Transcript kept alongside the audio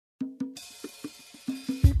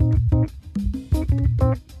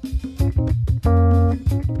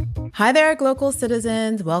Hi there, local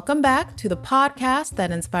citizens. Welcome back to the podcast that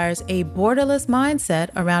inspires a borderless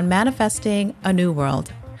mindset around manifesting a new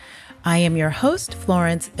world. I am your host,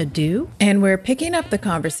 Florence Adu, and we're picking up the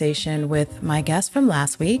conversation with my guest from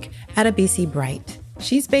last week, Adebisi Bright.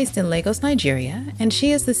 She's based in Lagos, Nigeria, and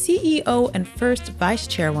she is the CEO and first vice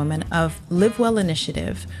chairwoman of Live Well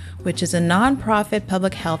Initiative, which is a nonprofit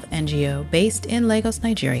public health NGO based in Lagos,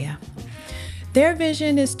 Nigeria. Their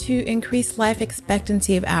vision is to increase life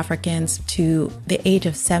expectancy of Africans to the age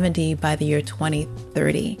of 70 by the year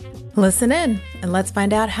 2030. Listen in and let's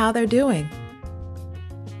find out how they're doing.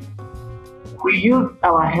 We use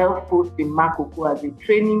our health post in Makoko as a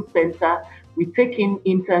training center. We take in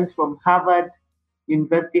interns from Harvard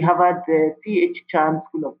University, T.H. Chan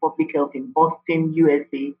School of Public Health in Boston,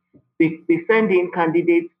 USA. They send in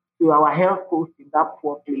candidates to our health post in that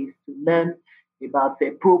poor place to learn about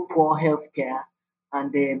pro-poor healthcare.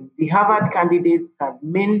 And the Harvard candidates have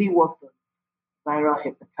mainly worked on viral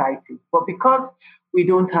hepatitis. But because we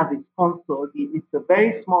don't have a sponsor, it's a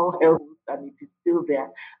very small health post and it is still there.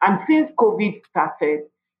 And since COVID started,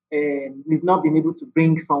 we've not been able to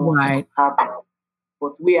bring someone to Harvard.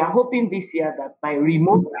 But we are hoping this year that by a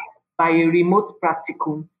remote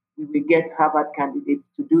practicum, we will get Harvard candidates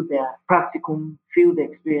to do their practicum field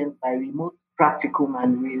experience by remote practicum,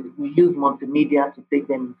 and we use multimedia to take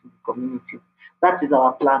them into the community. That is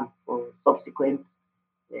our plan for subsequent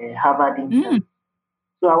Harvard interns.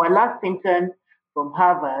 So our last intern from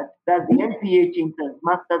Harvard, that's the MPH intern,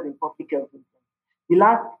 Masters in Public Health intern. The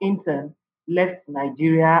last intern left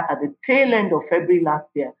Nigeria at the tail end of February last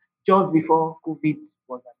year, just before COVID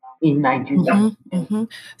was announced in Nigeria.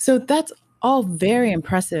 So that's all very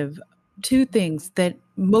impressive. Two things: that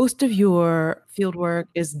most of your fieldwork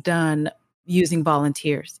is done using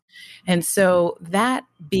volunteers. And so that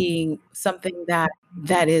being something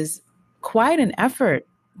that is quite an effort,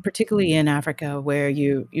 particularly in Africa, where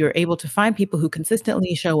you're able to find people who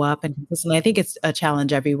consistently show up and consistently, I think it's a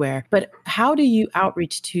challenge everywhere. But how do you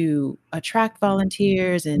outreach to attract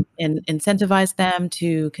volunteers and incentivize them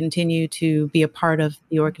to continue to be a part of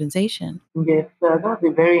the organization? Yes, that's a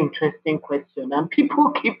very interesting question. And people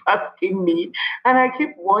keep asking me, and I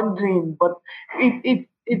keep wondering, but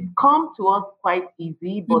it's come to us quite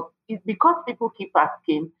easy, but it's because people keep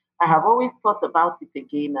asking. I have always thought about it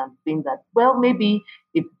again and seen that, well, maybe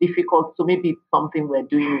it's difficult, so maybe it's something we're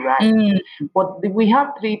doing right. But we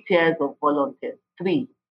have 3 tiers of volunteers. 3.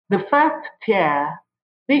 The first tier,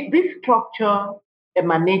 this structure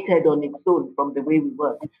emanated on its own from the way we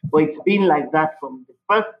work, but it's been like that from the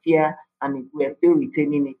first year, and we're still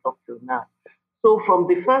retaining it up till now. So from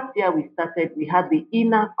the first year we started, we had the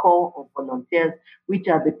inner core of volunteers, which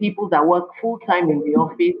are the people that work full-time in the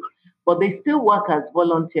office, but they still work as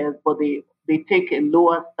volunteers, but they take a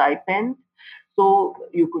lower stipend. So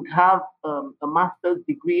you could have a master's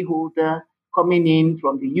degree holder coming in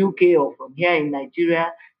from the UK or from here in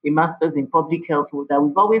Nigeria, a master's in public health holder.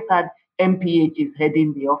 We've always had MPHs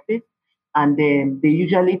heading the office, and then they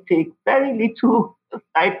usually take very little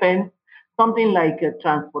stipend, something like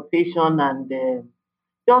transportation and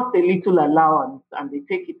just a little allowance, and they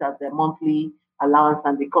take it as their monthly allowance,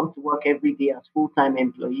 and they come to work every day as full-time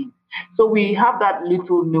employees. So we have that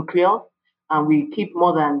little nucleus, and we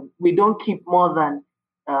don't keep more than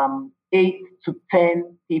 8 to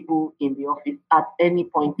 10 people in the office at any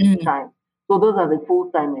point in time. So those are the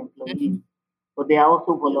full-time employees, but they are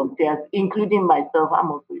also volunteers, including myself. I'm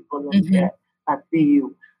also a volunteer at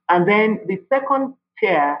CU. And then the second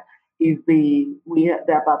tier is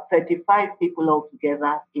there are about 35 people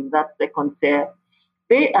altogether in that second tier.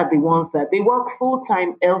 They are the ones that they work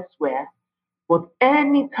full-time elsewhere, but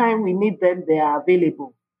anytime we need them, they are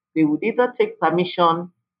available. They would either take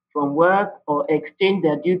permission from work or exchange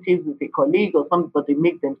their duties with a colleague or something, but they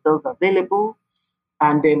make themselves available.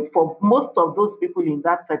 And then for most of those people in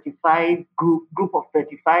that 35 group of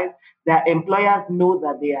 35, their employers know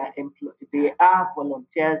that they are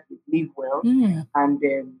volunteers with Live Well. And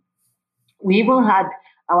we even had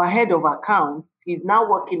our head of accounts. He's now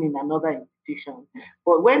working in another institution.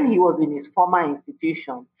 But when he was in his former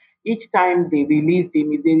institution, each time they released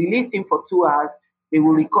him, if they released him for 2 hours, they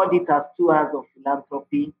will record it as 2 hours of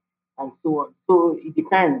philanthropy and so on. So it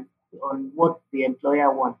depends on what the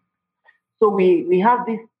employer wants. So we have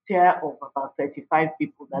this tier of about 35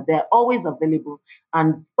 people that they're always available.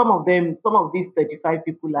 And some of these 35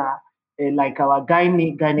 people are like our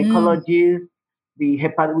gynecologists. We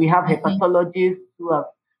have hepatologists who have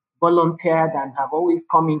volunteered and have always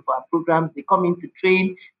come in for our programs. They come in to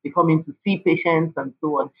train, they come in to see patients and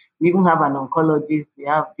so on. We even have an oncologist. We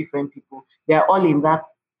have different people. They're all in that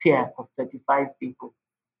tier of 35 people.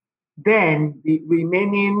 Then the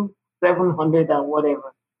remaining 700 and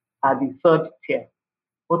whatever are the third tier.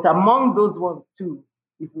 But among those ones too,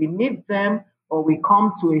 if we need them or we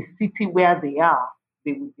come to a city where they are,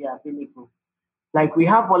 they will be available. Like we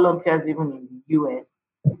have volunteers even in the US.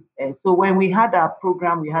 So when we had our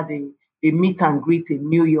program, we had a meet and greet in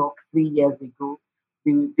New York 3 years ago.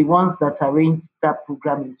 The ones that arranged that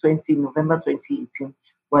program in November 2018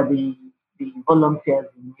 were the volunteers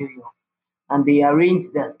in New York. And they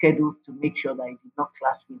arranged their schedules to make sure that it did not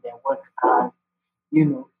clash with their work hours,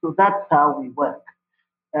 So that's how we work.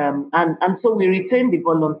 And so we retain the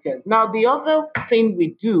volunteers. Now, the other thing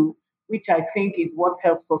we do, which I think is what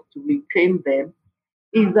helps us to retain them,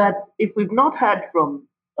 is that if we've not heard from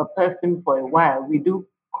a person for a while, we do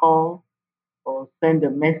call or send a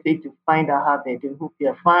message to find out how they're doing, hope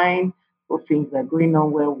they're fine, hope things are going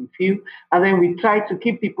on well with you. And then we try to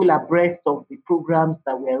keep people abreast of the programs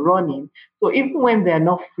that we're running. So even when they're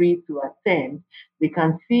not free to attend, they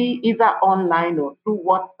can see either online or through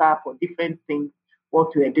WhatsApp or different things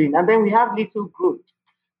what we're doing. And then we have little groups.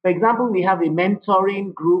 For example, we have a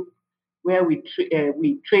mentoring group where we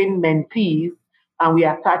train mentees and we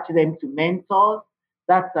attach them to mentors.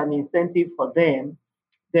 That's an incentive for them.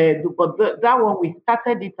 That one, we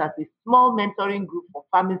started it as a small mentoring group for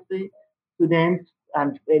pharmacy students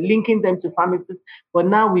and linking them to pharmacists. But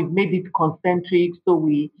now we've made it concentric. So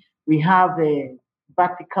we have a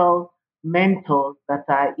vertical mentors that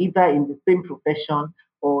are either in the same profession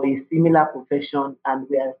or a similar profession, and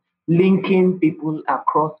we are linking people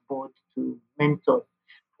across board to mentors.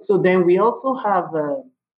 So then we also have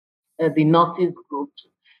the nurses group.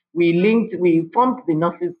 We formed the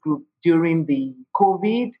nurses group during the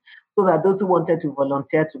COVID so that those who wanted to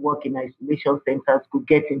volunteer to work in isolation centers could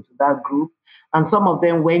get into that group. And some of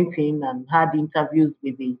them went in and had interviews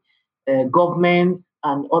with the government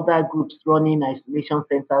and other groups running isolation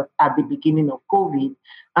centers at the beginning of COVID.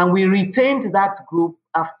 And we retained that group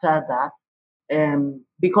after that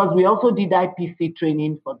because we also did IPC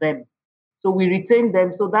training for them. So we retained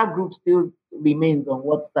them. So that group still remains on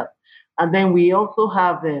WhatsApp. And then we also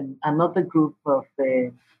have another group of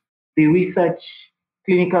the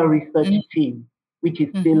clinical research team, which is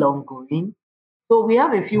still ongoing. So we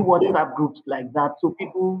have a few WhatsApp groups like that. So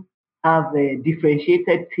people have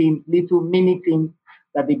differentiated teams, little mini teams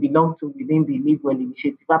that they belong to within the Live Well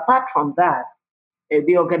initiative. Apart from that,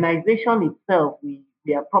 the organization itself,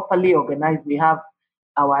 we are properly organized. We have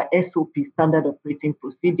our SOP, standard operating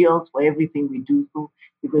procedures, for everything we do. So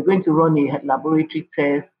if we're going to run a laboratory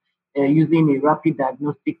test using a rapid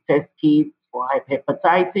diagnostic test kit for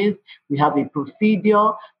hepatitis, we have a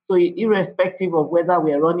procedure. So irrespective of whether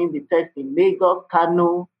we are running the test in Lagos,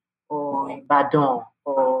 Kano, or Ibadan,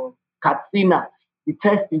 or Katsina, the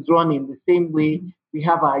test is run in the same way. We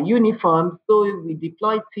have our uniforms, so we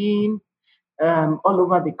deploy teams all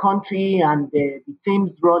over the country, and the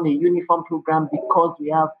teams run a uniform program because we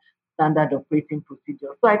have standard operating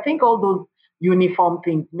procedures. So I think all those uniform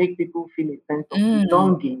things make people feel a sense of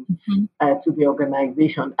belonging to the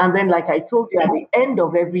organization. And then, like I told you, at the end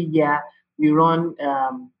of every year, we run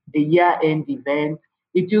a year-end event.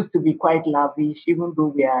 It used to be quite lavish, even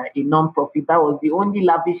though we are a non-profit. That was the only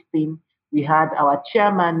lavish thing we had. Our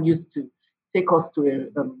chairman used to take us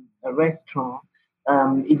to a restaurant.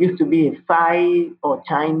 It used to be a Thai or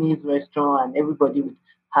Chinese restaurant, and everybody would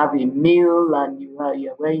have a meal, and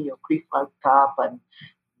you're wearing your Christmas cap and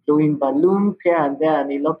blowing balloons here and there,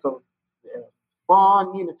 and a lot of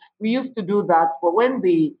fun. We used to do that, but when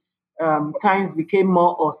the times became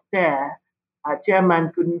more austere, our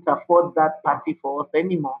chairman couldn't afford that party for us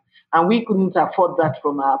anymore, and we couldn't afford that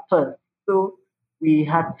from our purse. So we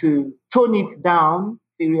had to tone it down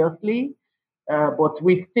seriously. But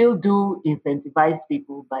we still do incentivize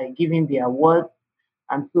people by giving the awards.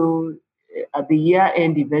 And so at the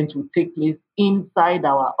year-end event will take place inside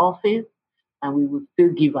our office, and we will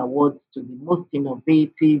still give awards to the most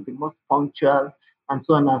innovative, the most punctual, and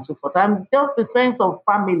so on and so forth. And just the sense of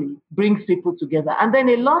family brings people together. And then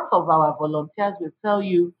a lot of our volunteers will tell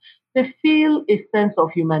you they feel a sense of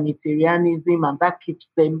humanitarianism, and that keeps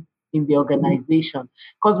them in the organization.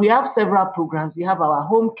 Because we have several programs. We have our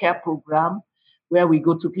home care program, where we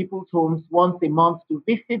go to people's homes once a month to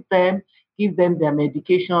visit them, give them their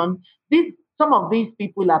medication. Some of these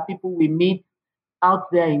people are people we meet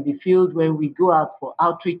out there in the field when we go out for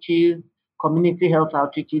outreaches, community health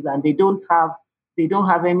outreaches, and they don't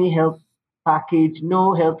have any health package,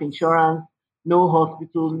 no health insurance, no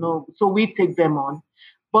hospital, no. So we take them on.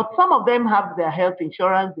 But some of them have their health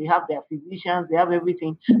insurance, they have their physicians, they have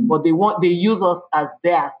everything, but they use us as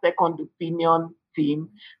their second opinion team.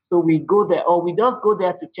 So we just go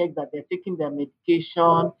there to check that they're taking their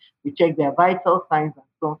medication, we check their vital signs and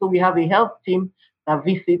strong. So we have a health team that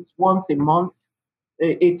visits once a month.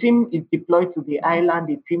 A team is deployed to the island,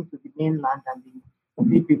 a team to the mainland, and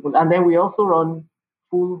they see people. And then we also run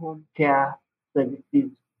full home care services,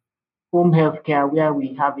 home health care, where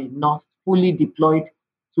we have a nurse fully deployed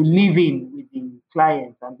to live in with the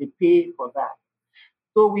clients, and they pay for that.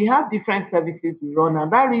 So we have different services we run,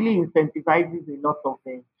 and that really incentivizes a lot of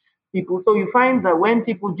people. So you find that when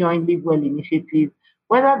people join Live Well initiatives,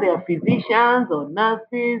 whether they are physicians or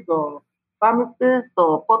nurses or pharmacists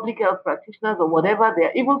or public health practitioners or whatever, they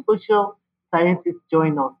are even social scientists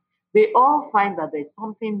join us. They all find that there's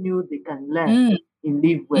something new they can learn in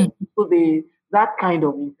Live Well. So that kind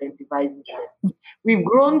of incentivizes them. We've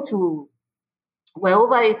grown to we're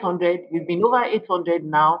over 800. We've been over 800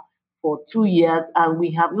 now for 2 years, and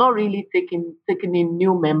we have not really taken in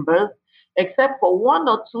new members, except for one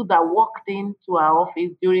or two that walked into our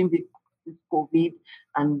office during this COVID,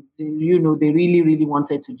 and they really, really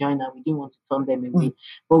wanted to join, and we didn't want to turn them away.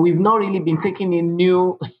 But we've not really been taking in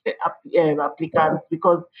new applicants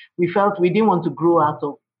because we felt we didn't want to grow out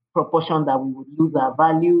of proportion that we would lose our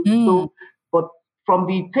value. So, but from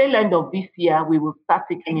the tail end of this year, we will start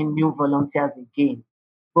taking in new volunteers again.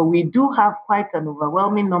 But we do have quite an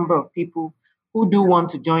overwhelming number of people who do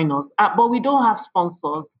want to join us. But we don't have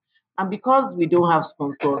sponsors. And because we don't have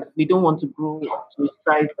sponsors, we don't want to grow to a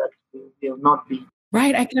size that we will not be.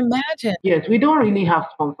 Right, I can imagine. Yes, we don't really have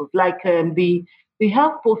sponsors. Like the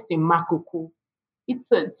health post in Makoko,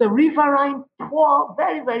 it's a riverine, poor,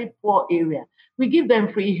 very, very poor area. We give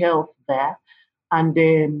them free health there. And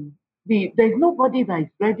then there's nobody that is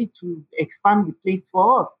ready to expand the place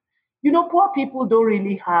for us. Poor people don't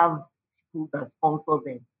really have people that sponsor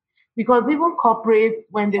them. Because even corporates,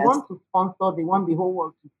 when they want to sponsor, they want the whole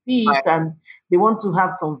world to see it and they want to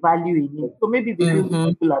have some value in it. So maybe they feel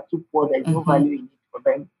these people are too poor, there's no value in it for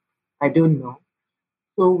them. I don't know.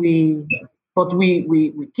 So we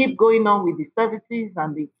keep going on with the services,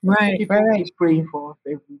 and the people keep praying for us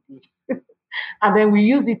every day. And then we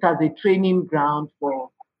use it as a training ground for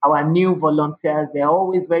our new volunteers. They're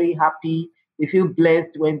always very happy. They feel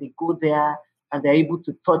blessed when they go there and they're able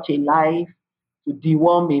to touch a life, to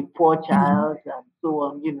deworm a poor child, and so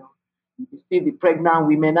on. You see the pregnant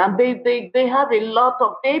women, and they have a lot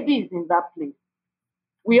of babies in that place.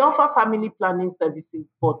 We offer family planning services,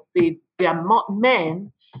 but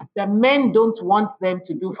men. The men don't want them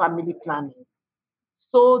to do family planning.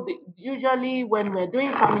 So usually when we're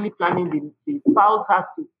doing family planning, the spouse has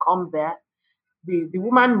to come there. The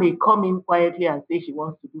woman may come in quietly and say she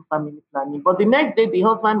wants to do family planning, but the next day the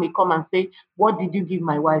husband may come and say, "What did you give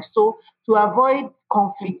my wife?" So to avoid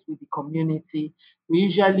conflict with the community, we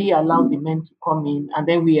usually allow the men to come in, and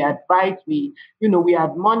then we advise, we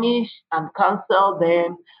admonish and counsel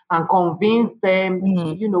them and convince them.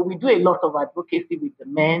 We do a lot of advocacy with the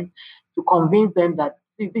men to convince them that,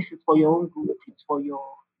 see, this is for your own good, it's for your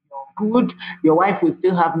good. Your wife will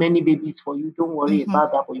still have many babies for you. Don't worry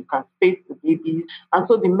about that, but you can space the babies. And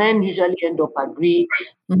so the men usually end up agreeing.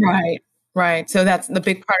 Right. So that's the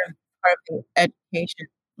big part of the education.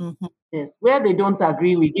 Yes. Where they don't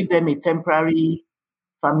agree, we give them a temporary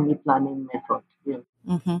family planning method.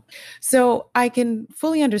 Yeah. So I can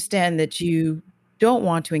fully understand that you don't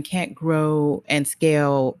want to and can't grow and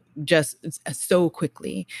scale just so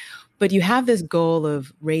quickly, but you have this goal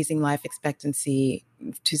of raising life expectancy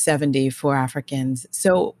to 70 for Africans.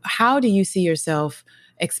 So how do you see yourself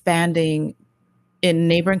expanding in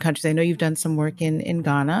neighboring countries? I know you've done some work in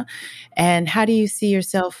Ghana. And how do you see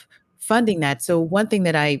yourself funding that? So one thing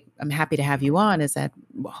that I'm happy to have you on is that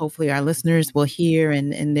hopefully our listeners will hear,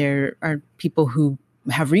 and there are people who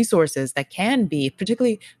have resources that can be,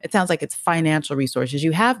 particularly, it sounds like it's financial resources.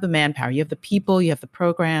 You have the manpower, you have the people, you have the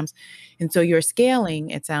programs. And so your scaling,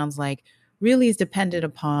 it sounds like, really is dependent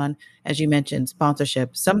upon, as you mentioned,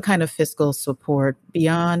 sponsorship, some kind of fiscal support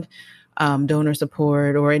beyond donor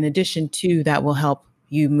support, or in addition to that, will help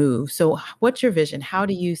you move. So what's your vision? How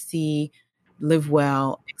do you see Live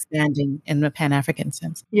Well expanding in the Pan-African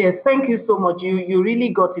sense? Yes, thank you so much. You really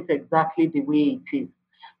got it exactly the way it is.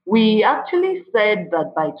 We actually said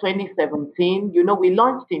that by 2017, we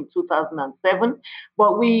launched in 2007,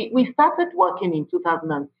 but we started working in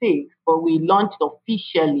 2006, but we launched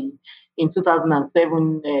officially in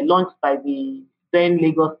 2007, launched by the then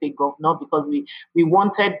Lagos State Governor, because we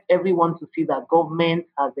wanted everyone to see that government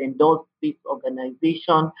has endorsed this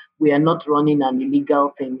organization. We are not running an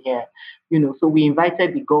illegal thing here. So we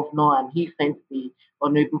invited the governor, and he sent the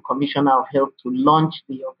Honorable Commissioner of Health to launch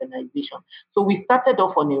the organization. So we started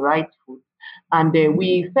off on a right foot. And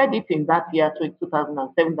we said it in that year,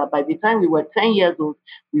 2007, that by the time we were 10 years old,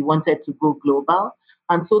 we wanted to go global.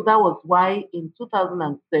 And so that was why in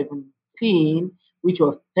 2017, which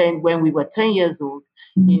was 10, when we were 10 years old,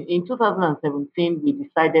 in 2017, we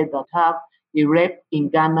decided that have a rep in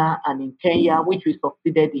Ghana and in Kenya, which we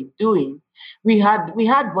succeeded in doing. We had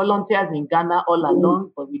volunteers in Ghana all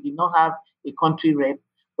along, but we did not have a country rep.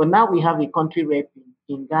 But now we have a country rep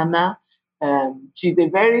in Ghana. She's a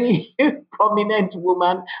very prominent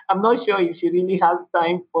woman. I'm not sure if she really has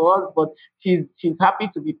time for us, but she's happy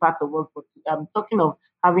to be part of us. But I'm talking of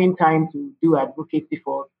having time to do advocacy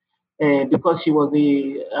for us. Because she was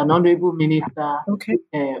an honorable minister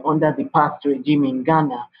under the past regime in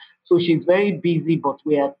Ghana. So she's very busy, but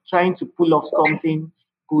we are trying to pull off something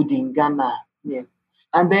good in Ghana. Yes.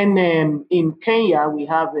 And then in Kenya, we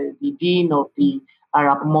have the dean of the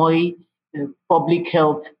Arap Moi Public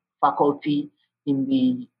Health Faculty in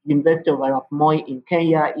the University of Arap Moi in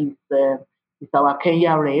Kenya is our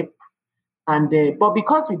Kenya rep. And but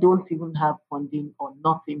because we don't even have funding or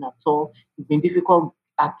nothing at all, it's been difficult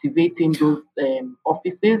activating those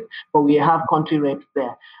offices, but we have country reps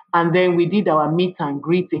there. And then we did our meet and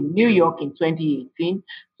greet in New York in 2018.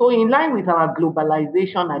 So in line with our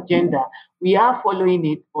globalization agenda, we are following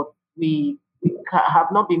it, but we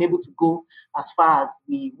have not been able to go as far as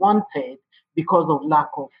we wanted because of lack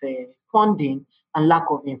of funding and lack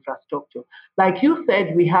of infrastructure. Like you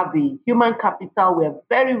said, we have the human capital. We are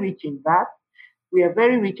very rich in that. We are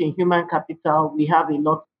very rich in human capital. We have a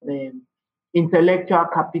lot of intellectual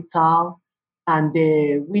capital. And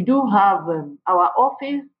we do have our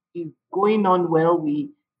office is going on well. We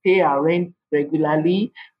pay our rent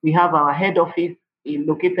regularly. We have our head office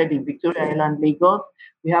located in Victoria Island, Lagos.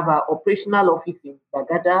 We have our operational office in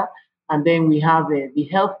Bagada. And then we have the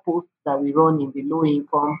health post that we run in the low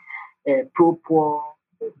income, pro-poor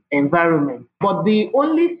environment. But the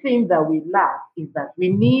only thing that we lack is that we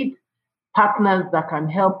need partners that can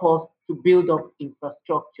help us to build up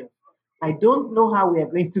infrastructure. I don't know how we are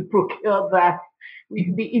going to procure that.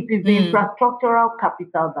 It is the infrastructural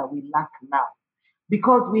capital that we lack now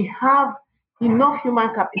because we have enough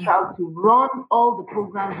human capital to run all the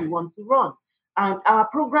programs we want to run. And our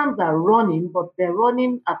programs are running, but they're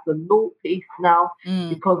running at a low pace now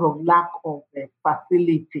because of lack of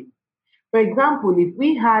facilities. For example, if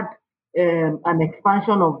we had an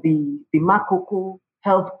expansion of the Makoko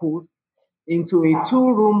health post into a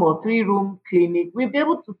 2-room or 3-room clinic, we'll be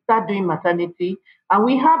able to start doing maternity. And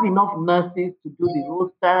we have enough nurses to do the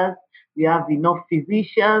rosters. We have enough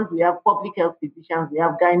physicians. We have public health physicians. We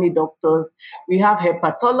have gynae doctors. We have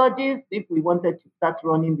hepatologists if we wanted to start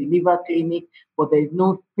running the liver clinic, but there is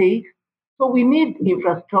no space. So we need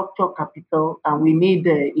infrastructure capital and we need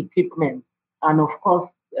equipment. And of course,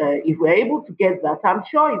 if we're able to get that, I'm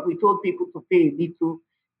sure if we told people to pay a little,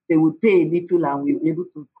 they would pay a little and we'll be able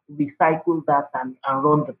to recycle that and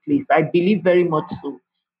run the place. I believe very much so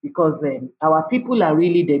because our people are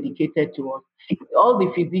really dedicated to us. All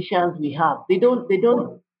the physicians we have, they don't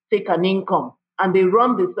take an income and they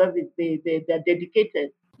run the service. They're dedicated.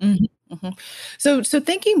 Mm-hmm, mm-hmm. So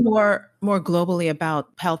thinking more globally about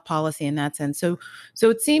health policy in that sense. So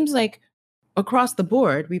it seems like across the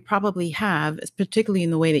board, we probably have, particularly in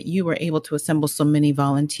the way that you were able to assemble so many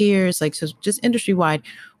volunteers, like so just industry wide,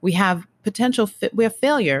 we have we have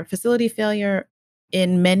facility failure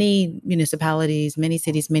in many municipalities, many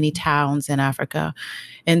cities, many towns in Africa.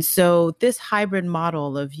 And so this hybrid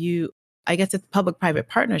model of I guess it's public-private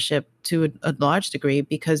partnership to a large degree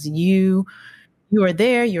because you are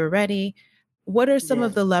there, you're ready. What are some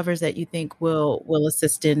of the levers that you think will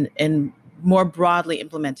assist in more broadly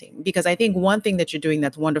implementing? Because I think one thing that you're doing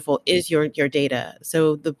that's wonderful is your data.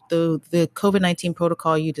 So the COVID-19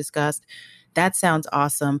 protocol you discussed, that sounds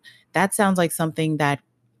awesome. That sounds like something that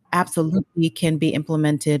absolutely can be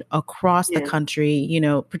implemented across the country,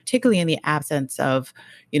 particularly in the absence of,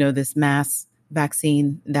 this mass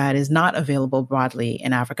vaccine that is not available broadly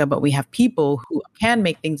in Africa, but we have people who can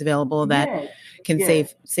make things available that can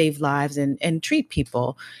save lives and treat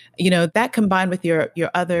people. That combined with your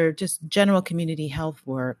other just general community health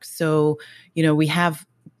work. So, we have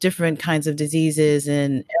different kinds of diseases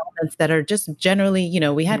and ailments that are just generally,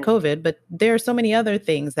 we had COVID, but there are so many other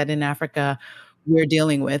things that in Africa we're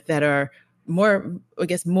dealing with that are more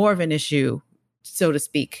of an issue, so to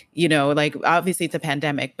speak. Like obviously it's a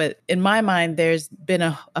pandemic, but in my mind, there's been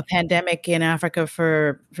a pandemic in Africa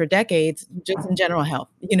for decades, just in general health.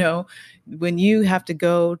 When you have to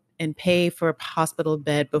go and pay for a hospital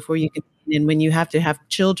bed before you can, and when you have to have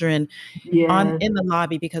children in the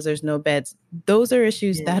lobby because there's no beds, those are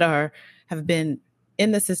issues that have been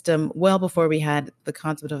in the system well before we had the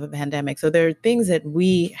concept of a pandemic. So there are things that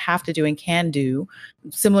we have to do and can do,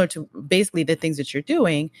 similar to basically the things that you're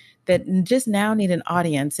doing, that just now need an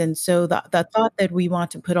audience. And so the thought that we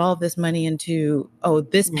want to put all of this money into,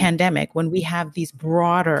 this pandemic, when we have these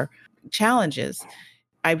broader challenges,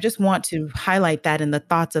 I just want to highlight that in the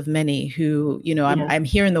thoughts of many who, I'm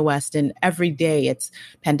here in the West, and every day it's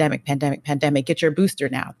pandemic, pandemic, pandemic. Get your booster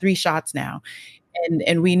now, 3 shots now.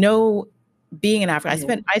 And we know, being in Africa,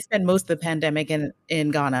 I spent most of the pandemic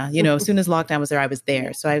in Ghana. As soon as lockdown was there, I was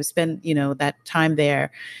there. So I spent, that time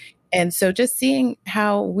there. And so just seeing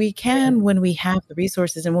how we can, when we have the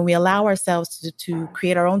resources and when we allow ourselves to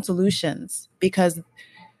create our own solutions, because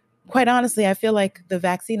quite honestly, I feel like the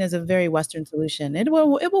vaccine is a very Western solution. It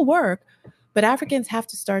will work, but Africans have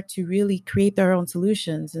to start to really create their own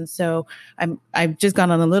solutions. And so I've just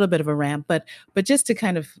gone on a little bit of a rant, but just to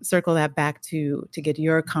kind of circle that back to get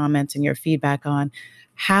your comments and your feedback on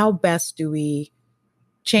how best do we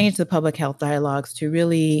change the public health dialogues to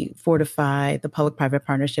really fortify the public-private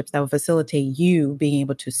partnerships that will facilitate you being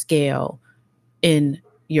able to scale in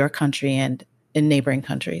your country and in neighboring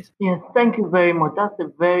countries? Yes, thank you very much. That's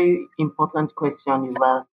a very important question you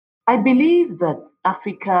asked. I believe that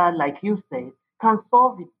Africa, like you said, can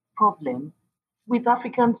solve its problems with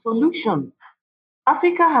African solutions.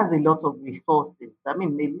 Africa has a lot of resources. I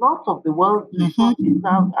mean, a lot of the world's resources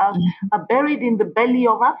are buried in the belly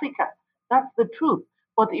of Africa. That's the truth.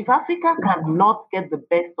 But if Africa cannot get the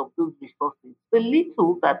best of those resources, the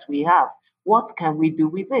little that we have, what can we do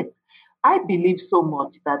with it? I believe so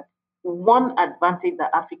much that one advantage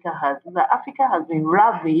that Africa has is that Africa has been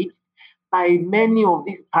ravaged by many of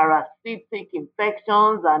these parasitic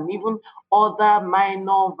infections and even other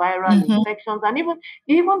minor viral infections, and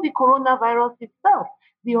even the coronavirus itself.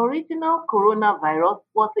 The original coronavirus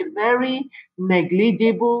was a very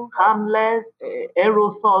negligible, harmless,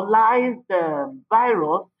 aerosolized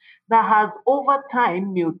virus that has over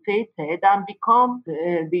time mutated and become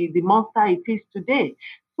the monster it is today.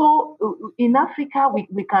 So in Africa,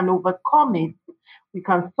 we can overcome it. We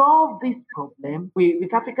can solve this problem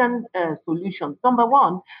with African solutions. Number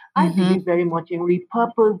one, I believe very much in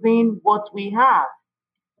repurposing what we have.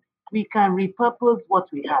 We can repurpose what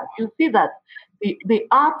we have. You see that the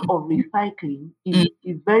art of recycling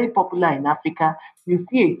is very popular in Africa. You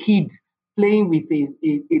see a kid playing with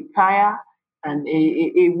a tire and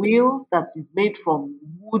a wheel that is made from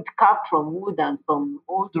wood, carved from wood and some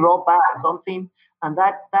old rubber or something, and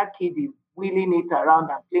that kid is wheeling it around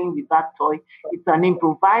and playing with that toy. It's an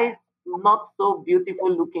improvised, not so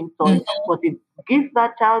beautiful looking toy, but it gives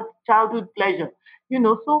that childhood pleasure.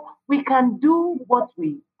 So we can do what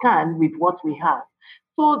we can with what we have.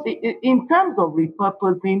 So in terms of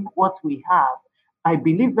repurposing what we have, I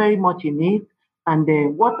believe very much in it.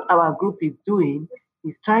 And what our group is doing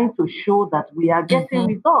is trying to show that we are getting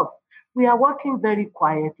results. We are working very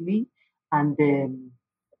quietly, and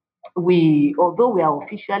although we are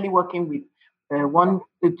officially working with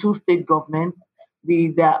the 2 state governments,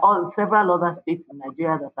 there are several other states in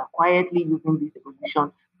Nigeria that are quietly using this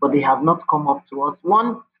solution, but they have not come up to us.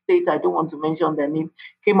 One state, I don't want to mention their name,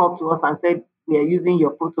 came up to us and said, we are using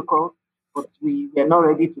your protocol, but we are not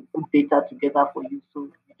ready to put data together for you, so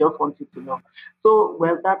we just want you to know. So,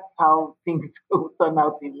 well, that's how things will turn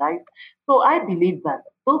out in life. So I believe that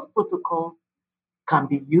those protocols can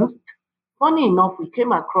be used. Funny enough, we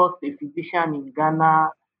came across a physician in Ghana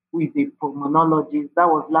who is a pulmonologist. That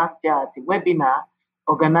was last year at a webinar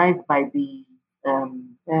organized by the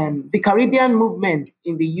Caribbean movement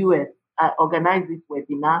in the US. Organized this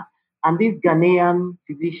webinar, and this Ghanaian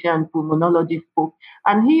physician pulmonologist spoke.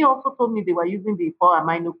 And he also told me they were using the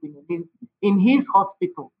 4-aminoquinoline in his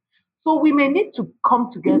hospital. So we may need to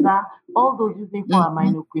come together, all those using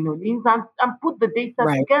 4-aminoquinolines, and put the data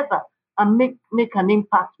together and make an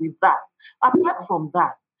impact with that. Apart from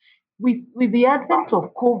that, with the advent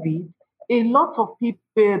of COVID, a lot of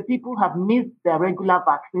people have missed their regular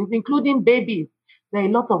vaccines, including babies. There are a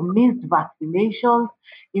lot of missed vaccinations.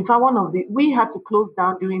 In fact, we had to close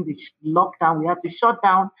down during the lockdown. We had to shut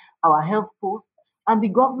down our health posts, and the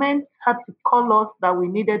government had to call us that we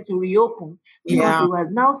needed to reopen because we were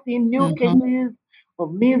now seeing new cases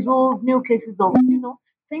of measles, new cases of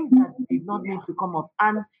things that did not need to come up.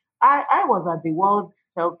 And I was at the World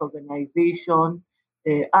Health Organization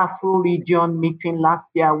Afro region meeting last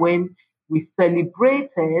year when we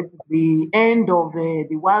celebrated the end of the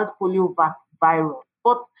wild polio virus.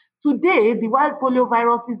 But today, the wild polio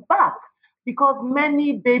virus is back because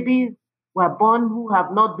many babies were born who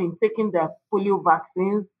have not been taking their polio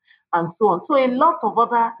vaccines and so on. So a lot of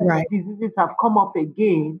other diseases have come up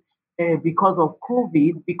again because of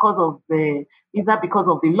COVID, because of either because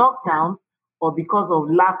of the lockdown or because of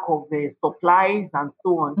lack of supplies and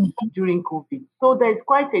so on during COVID. So there's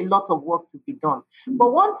quite a lot of work to be done.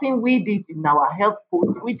 But one thing we did in our health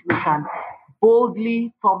post, which we can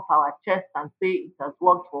boldly thump our chest and say it has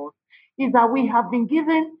worked for us, is that we have been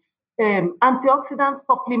given antioxidant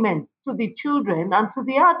supplements to the children and to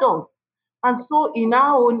the adults. And so in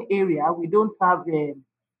our own area, we don't have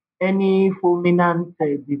any fulminant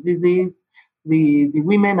diseases. The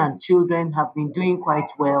women and children have been doing quite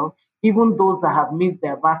well. Even those that have missed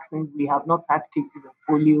their vaccines, we have not had cases of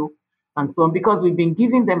polio and so on because we've been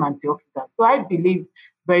giving them antioxidants. So I believe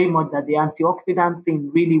very much that the antioxidant thing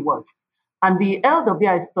really works. And the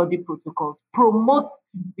LWI study protocols promote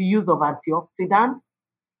the use of antioxidants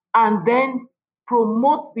and then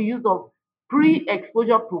promote the use of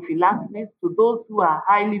pre-exposure prophylaxis to those who are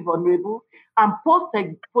highly vulnerable and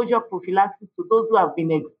post-exposure prophylaxis to those who have been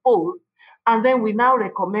exposed. And then we now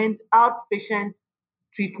recommend outpatient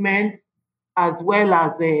treatment as well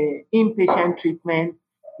as inpatient treatment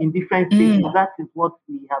in different stages. That is what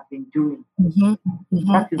we have been doing.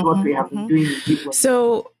 That is what we have been doing.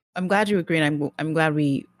 So I'm glad you agree, and I'm glad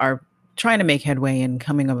we are trying to make headway in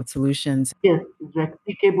coming up with solutions. Yes, it's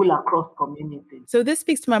replicable across communities. So this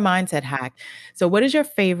speaks to my mindset hack. So what is your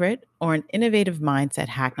favorite or an innovative mindset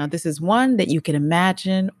hack? Now, this is one that you can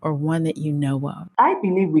imagine or one that you know of. I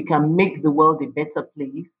believe we can make the world a better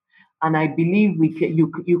place. And I believe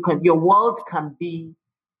your world can be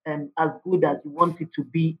as good as you want it to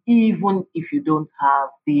be, even if you don't have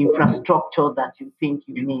the infrastructure that you think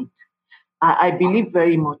you need. I believe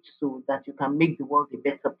very much so that you can make the world a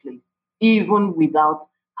better place, even without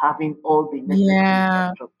having all the necessary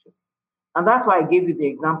infrastructure. And that's why I gave you the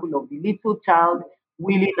example of the little child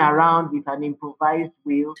wheeling around with an improvised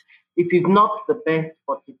wheel. It is not the best,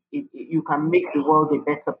 but you can make the world a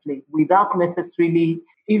better place without necessarily.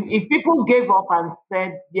 If people gave up and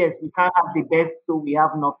said, yes, we can't have the best, so we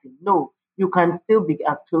have nothing. No, you can still be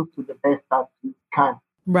as close to the best as you can.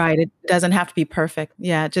 Right. It doesn't have to be perfect.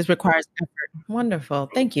 Yeah, it just requires effort.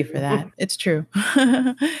 Wonderful. Thank you for that. It's true.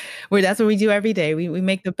 That's what we do every day. We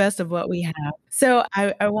make the best of what we have. So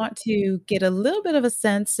I want to get a little bit of a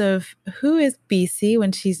sense of who is BC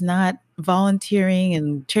when she's not volunteering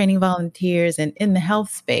and training volunteers and in the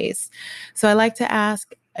health space. So I like to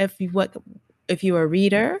ask if you're a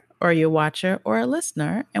reader or you're a watcher or a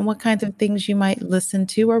listener, and what kinds of things you might listen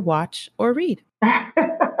to or watch or read.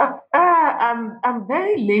 I'm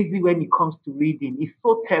very lazy when it comes to reading. It's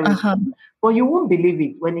so terrible. But you won't believe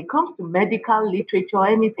it. When it comes to medical literature,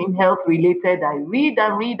 anything health related, I read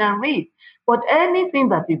and read and read. But anything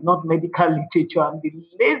that is not medical literature, I'm the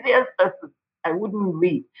laziest person. I wouldn't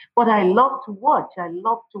read. But I love to watch. I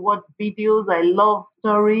love to watch videos. I love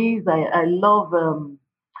stories. I love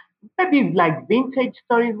maybe like vintage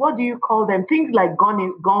stories. What do you call them? Things like Gone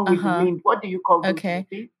with the Wind. What do you call those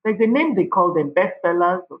movies? Like the name they call them,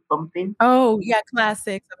 bestsellers or something. Oh, yeah,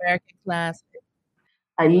 classics, American classics.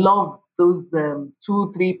 I love those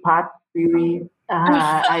 2-3 part series.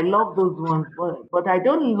 I love those ones, but I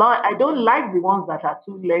don't like the ones that are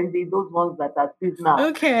too lengthy. Those ones that are seasonal.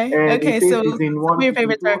 Okay. So your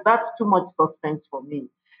favorite are... That's too much suspense for me.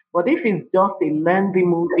 But if it's just a lengthy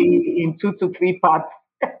movie in 2 to 3 parts,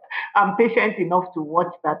 I'm patient enough to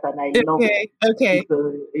watch that, and I love it. Okay.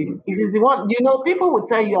 It is the one. People will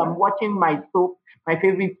tell you I'm watching my soap, my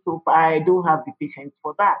favorite soap. I don't have the patience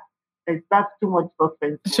for that. That's too much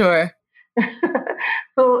suspense. Sure.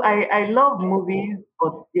 So I love movies,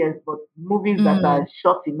 but movies that are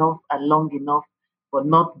short enough and long enough, but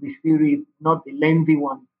not the series, not the lengthy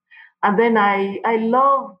ones. And then I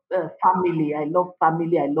love family. I love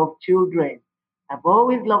family. I love children. I've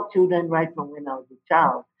always loved children right from when I was a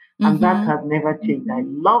child. And that has never changed. I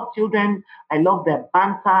love children. I love their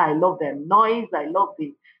banter. I love their noise. I love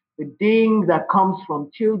the ding that comes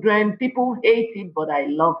from children. People hate it, but I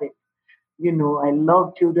love it. I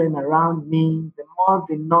love children around me. The more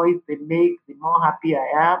the noise they make, the more happy I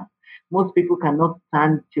am. Most people cannot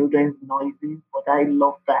stand children's noises, but I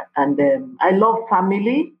love that. And I love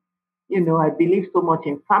family. I believe so much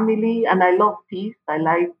in family, and I love peace. I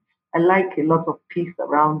like a lot of peace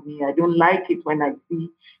around me. I don't like it when I see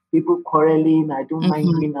people quarreling. I don't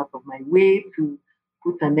mind going out of my way to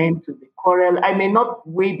put an end to the quarrel. I may not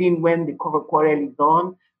wade in when the quarrel is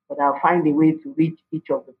on, but I'll find a way to reach each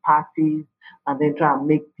of the parties and then try and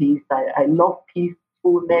make peace. I love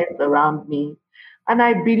peacefulness around me. And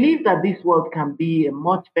I believe that this world can be a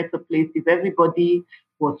much better place if everybody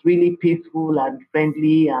was really peaceful and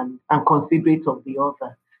friendly and considerate of the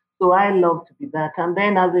other. So I love to be that. And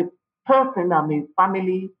then as a person, I'm a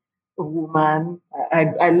family a woman.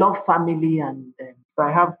 I love family, and so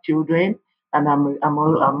I have children, and I'm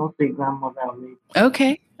also a grandmother already.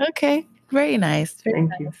 Okay. Very nice. Very Thank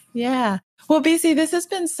nice. you. Yeah. Well, BC, this has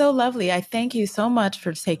been so lovely. I thank you so much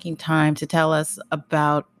for taking time to tell us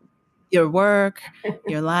about your work,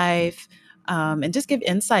 your life, and just give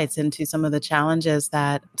insights into some of the challenges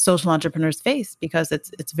that social entrepreneurs face, because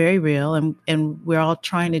it's very real, and we're all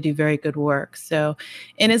trying to do very good work. So,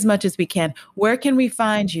 in as much as we can, where can we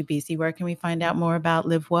find you, BC? Where can we find out more about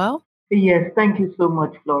Live Well? Yes, thank you so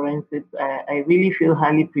much, Florence. I really feel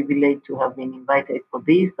highly privileged to have been invited for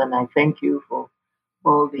this, and I thank you for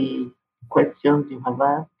all the questions you have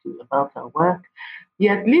asked about our work.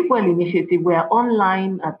 Yes, Live Well Initiative, we are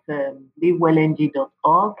online at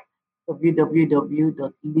livewellng.org,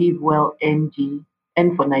 www.livewellng,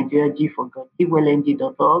 N for Nigeria, G for God,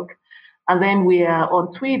 livewellng.org. And then we are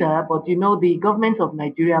on Twitter, but the government of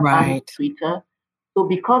Nigeria banned Twitter. So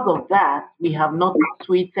because of that, we have not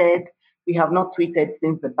tweeted. We have not tweeted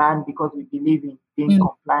since the ban because we believe in being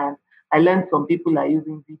compliant. I learned some people are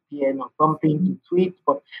using VPN or something to tweet,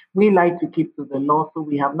 but we like to keep to the law, so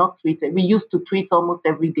we have not tweeted. We used to tweet almost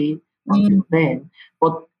every day until then,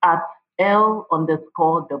 but at L_W_I,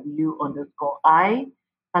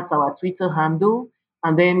 that's our Twitter handle.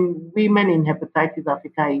 And then Women in Hepatitis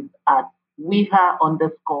Africa is at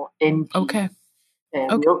WIHA_NG. Okay.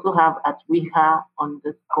 We also have at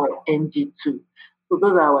WIHA_NG2. So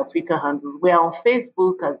those are our Twitter handles. We are on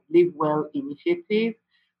Facebook as Live Well Initiative.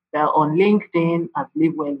 We are on LinkedIn as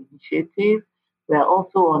Live Well Initiative. We are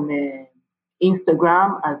also on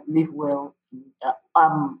Instagram as Live Well.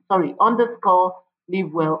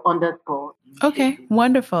 Live Well _. Okay,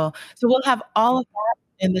 wonderful. So we'll have all of that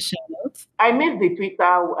in the show notes. I missed the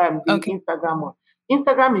Twitter, Instagram one.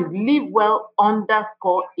 Instagram is Live Well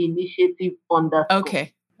 _initiative_.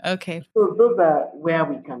 Okay. So those are where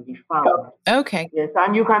we can be found. Okay. Yes,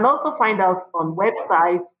 and you can also find us on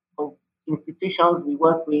websites of institutions we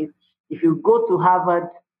work with. If you go to Harvard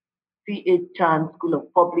C.H. Chan School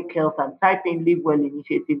of Public Health and type in Live Well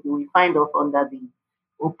Initiative, you will find us under the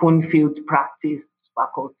Open Field Practice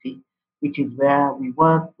faculty, which is where we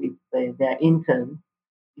work with their interns.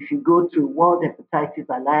 If you go to World Hepatitis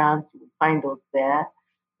Alliance, you will find us there.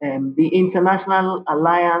 The International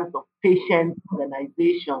Alliance of Patient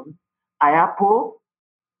Organizations, IAPO.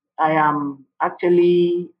 I am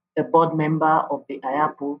actually a board member of the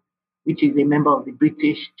IAPO, which is a member of the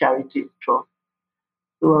British Charities Trust.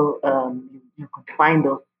 So you could find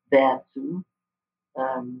us there too.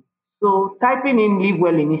 So typing in Live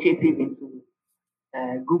Well Initiative into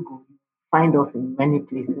Google, find us in many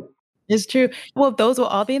places. It's true. Well, those will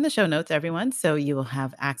all be in the show notes, everyone. So you will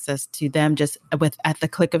have access to them just at the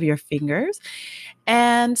click of your fingers.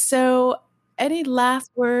 And so any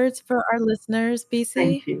last words for our listeners, BC?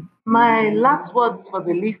 Thank you. My last words for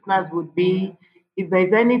the listeners would be, if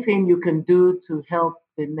there's anything you can do to help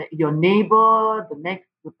your neighbor, the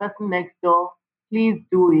person next door, please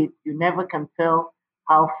do it. You never can tell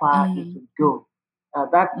how far it will go.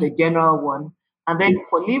 That's the general one. And then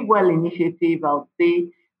for Live Well Initiative, I would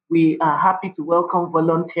say we are happy to welcome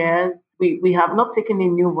volunteers. We have not taken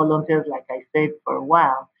in new volunteers, like I said, for a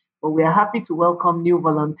while, but we are happy to welcome new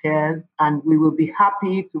volunteers, and we will be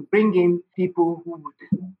happy to bring in people who would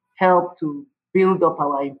help to build up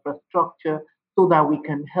our infrastructure so that we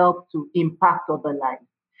can help to impact other lives.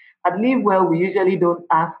 At Live Well, we usually don't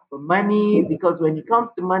ask for money, because when it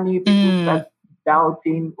comes to money, people start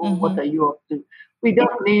doubting, what are you up to? We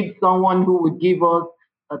just need someone who would give us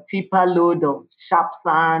a tipper load of sharp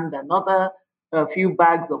sand, a few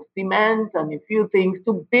bags of cement, and a few things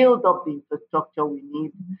to build up the infrastructure we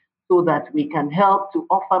need, so that we can help to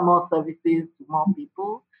offer more services to more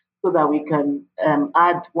people, so that we can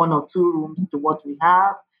add 1 or 2 rooms to what we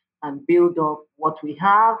have and build up what we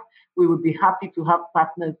have. We would be happy to have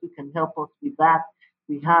partners who can help us with that.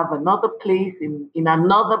 We have another place in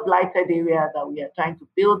another blighted area that we are trying to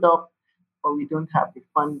build up, but we don't have the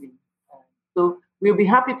funding. So we'll be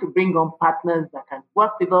happy to bring on partners that can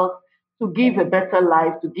work with us to give a better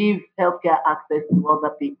life, to give healthcare access to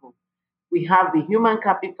other people. We have the human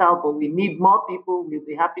capital, but we need more people. We'll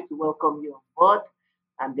be happy to welcome you on board,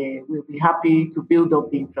 and we'll be happy to build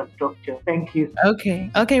up the infrastructure. Thank you.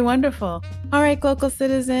 Okay, wonderful. All right, local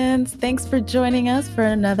citizens, thanks for joining us for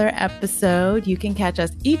another episode. You can catch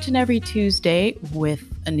us each and every Tuesday with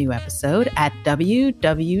a new episode at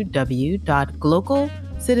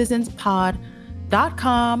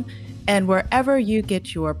www.glocalcitizenspod.com and wherever you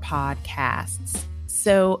get your podcasts.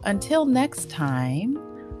 So until next time,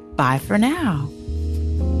 bye for now.